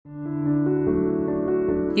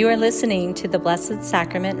You are listening to the Blessed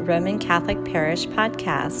Sacrament Roman Catholic Parish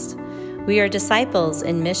podcast. We are disciples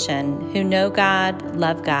in mission who know God,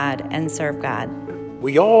 love God, and serve God.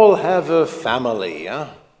 We all have a family,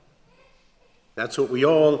 huh? That's what we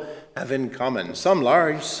all have in common. Some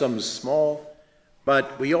large, some small,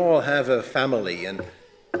 but we all have a family. And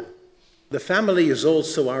the family is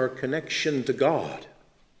also our connection to God,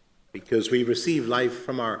 because we receive life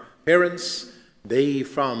from our parents, they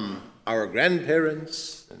from our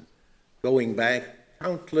grandparents, and going back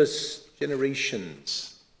countless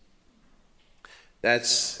generations.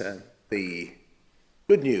 That's the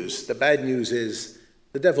good news. The bad news is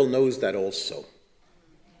the devil knows that also.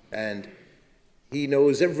 And he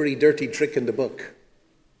knows every dirty trick in the book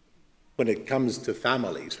when it comes to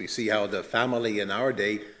families. We see how the family in our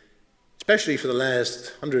day, especially for the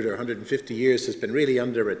last 100 or 150 years, has been really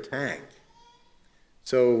under attack.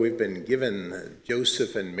 So we've been given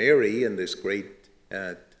Joseph and Mary in this great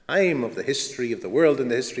time of the history of the world and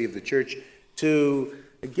the history of the church to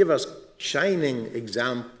give us shining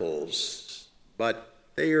examples, but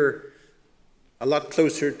they're a lot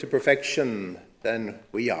closer to perfection than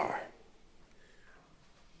we are.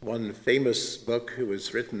 One famous book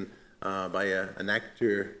was written by an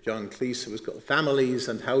actor, John Cleese. It was called Families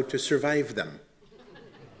and How to Survive Them.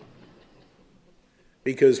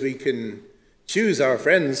 Because we can choose our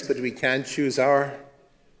friends, but we can't choose our...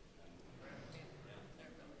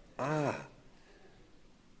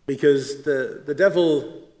 Because the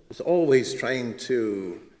devil is always trying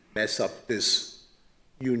to mess up this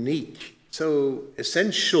unique, so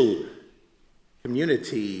essential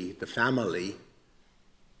community, the family.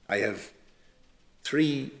 I have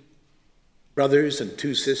 3 brothers and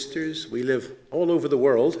 2 sisters. We live all over the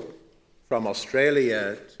world, from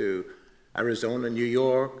Australia to Arizona, New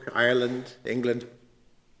York, Ireland, England.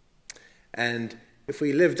 And if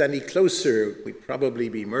we lived any closer, we'd probably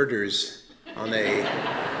be murderers on a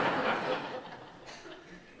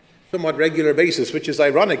somewhat regular basis, which is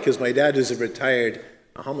ironic because my dad is a retired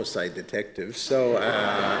homicide detective.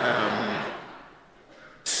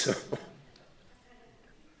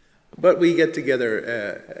 But we get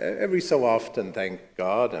together every so often, thank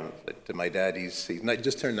God. To my dad, he's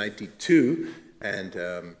just turned 92,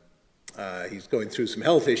 and he's going through some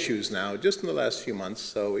health issues now, just in the last few months,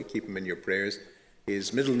 so we keep him in your prayers.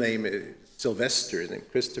 His middle name is Sylvester, his name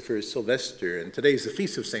Christopher Sylvester, and today's the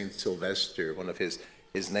Feast of Saint Sylvester, one of his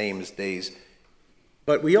name's days.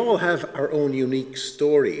 But we all have our own unique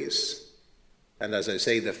stories, and as I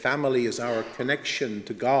say, the family is our connection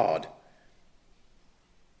to God.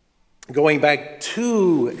 Going back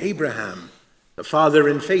to Abraham, the father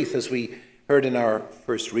in faith, as we heard in our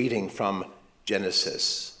first reading from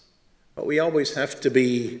Genesis. But we always have to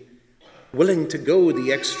be willing to go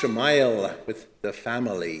the extra mile with the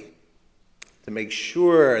family to make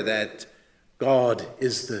sure that God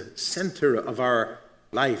is the center of our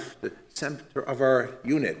life, the center of our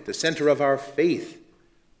unit, the center of our faith,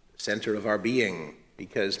 the center of our being.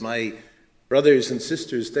 Because my brothers and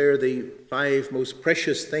sisters, they're the 5 most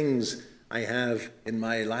precious things I have in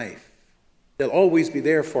my life. They'll always be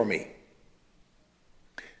there for me.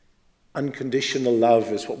 Unconditional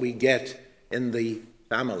love is what we get in the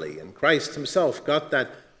family. And Christ himself got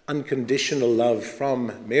that unconditional love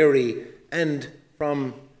from Mary and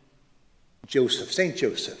from Joseph, Saint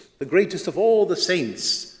Joseph, the greatest of all the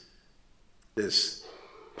saints. This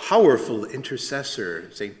powerful intercessor,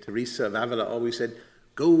 Saint Teresa of Avila always said,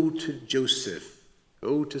 go to Joseph,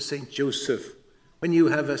 go to Saint Joseph when you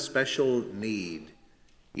have a special need.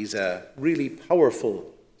 He's a really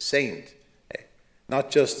powerful saint. Not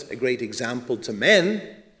just a great example to men,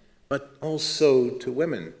 but also to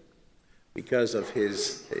women, because of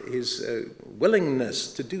his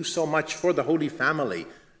willingness to do so much for the Holy Family,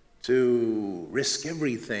 to risk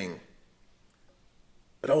everything,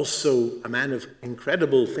 but also a man of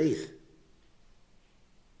incredible faith.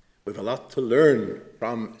 We have a lot to learn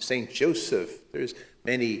from Saint Joseph. There's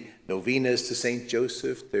many novenas to Saint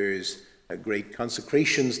Joseph. There's great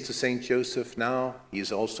consecrations to Saint Joseph now. He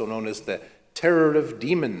is also known as the terror of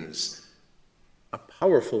demons, a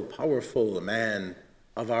powerful, powerful man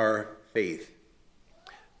of our faith.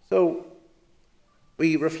 So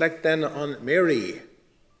we reflect then on Mary,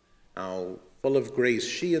 how full of grace.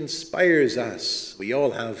 She inspires us. We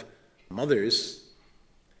all have mothers.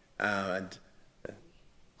 And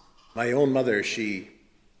my own mother, she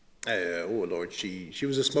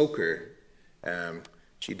was a smoker.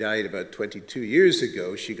 She died about 22 years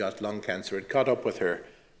ago. She got lung cancer. It caught up with her.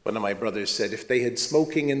 One of my brothers said if they had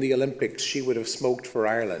smoking in the Olympics, she would have smoked for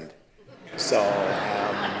Ireland. So,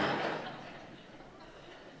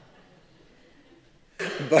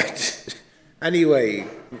 but Anyway,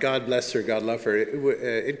 God bless her, God love her.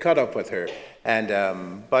 It caught up with her.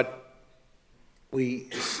 But we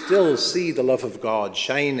still see the love of God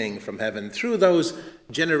shining from heaven through those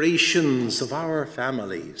generations of our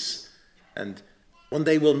families. And one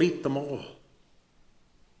day we'll meet them all.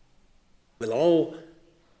 We'll all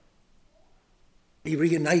be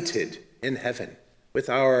reunited in heaven with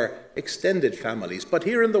our extended families. But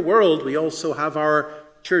here in the world, we also have our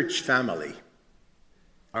church family,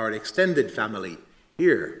 our extended family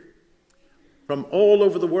here, from all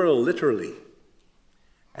over the world, literally.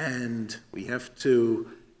 And we have to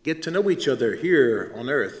get to know each other here on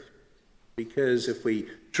earth, because if we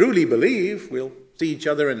truly believe we'll see each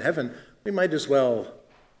other in heaven, we might as well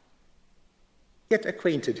get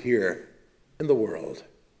acquainted here in the world.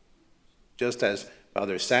 Just as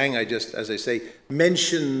Father sang, as I say,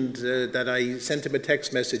 mentioned that I sent him a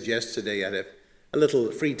text message yesterday at a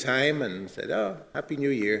little free time and said, "Oh, Happy New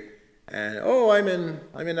Year!" And I'm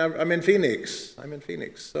in Phoenix. I'm in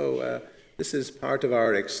Phoenix. So this is part of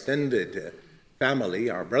our extended family,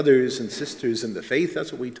 our brothers and sisters in the faith.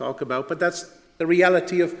 That's what we talk about. But that's the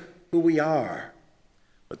reality of who we are.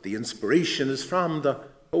 But the inspiration is from the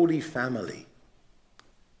Holy Family.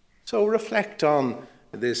 So reflect on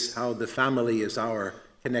this, how the family is our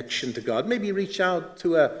connection to God. Maybe reach out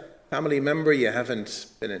to a family member you haven't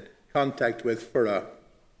been in contact with for a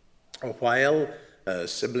while, a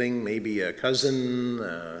sibling, maybe a cousin,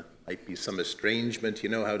 might be some estrangement. You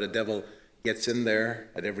know how the devil gets in there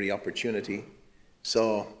at every opportunity.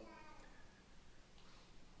 So,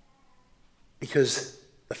 because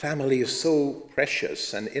the family is so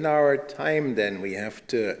precious, and in our time then we have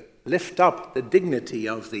to lift up the dignity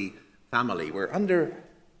of the family. We're under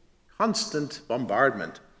constant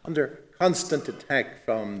bombardment, under constant attack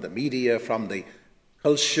from the media, from the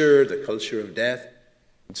culture of death.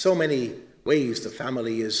 In so many ways the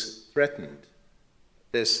family is threatened.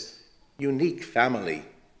 This unique family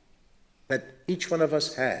that each one of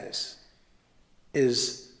us has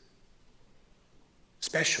is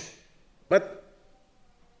special. But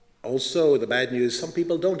also the bad news, some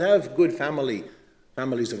people don't have good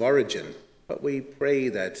families of origin. But we pray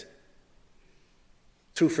that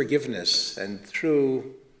through forgiveness and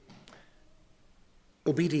through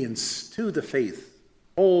obedience to the faith,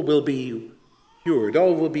 all will be cured,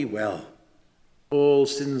 all will be well, all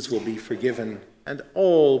sins will be forgiven, and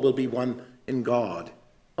all will be one in God,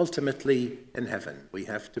 ultimately in heaven. We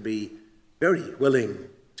have to be very willing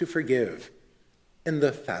to forgive in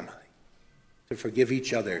the family, to forgive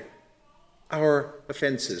each other our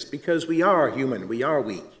offenses, because we are human, we are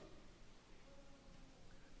weak.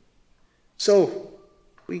 So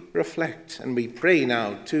we reflect and we pray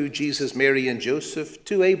now to Jesus, Mary, and Joseph,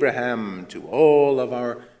 to Abraham, to all of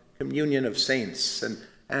our communion of saints, and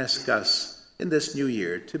ask us in this new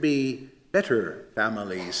year to be better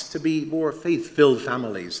families, to be more faith-filled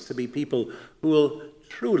families, to be people who will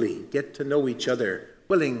truly get to know each other,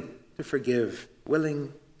 willing to forgive,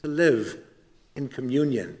 willing to live in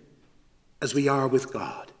communion as we are with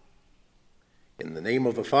God. In the name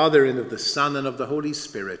of the Father, and of the Son, and of the Holy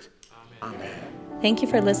Spirit. Amen. Amen. Thank you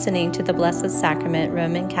for listening to the Blessed Sacrament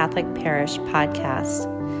Roman Catholic Parish podcast.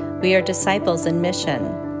 We are disciples in mission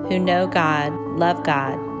who know God, love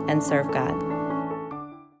God, and serve God.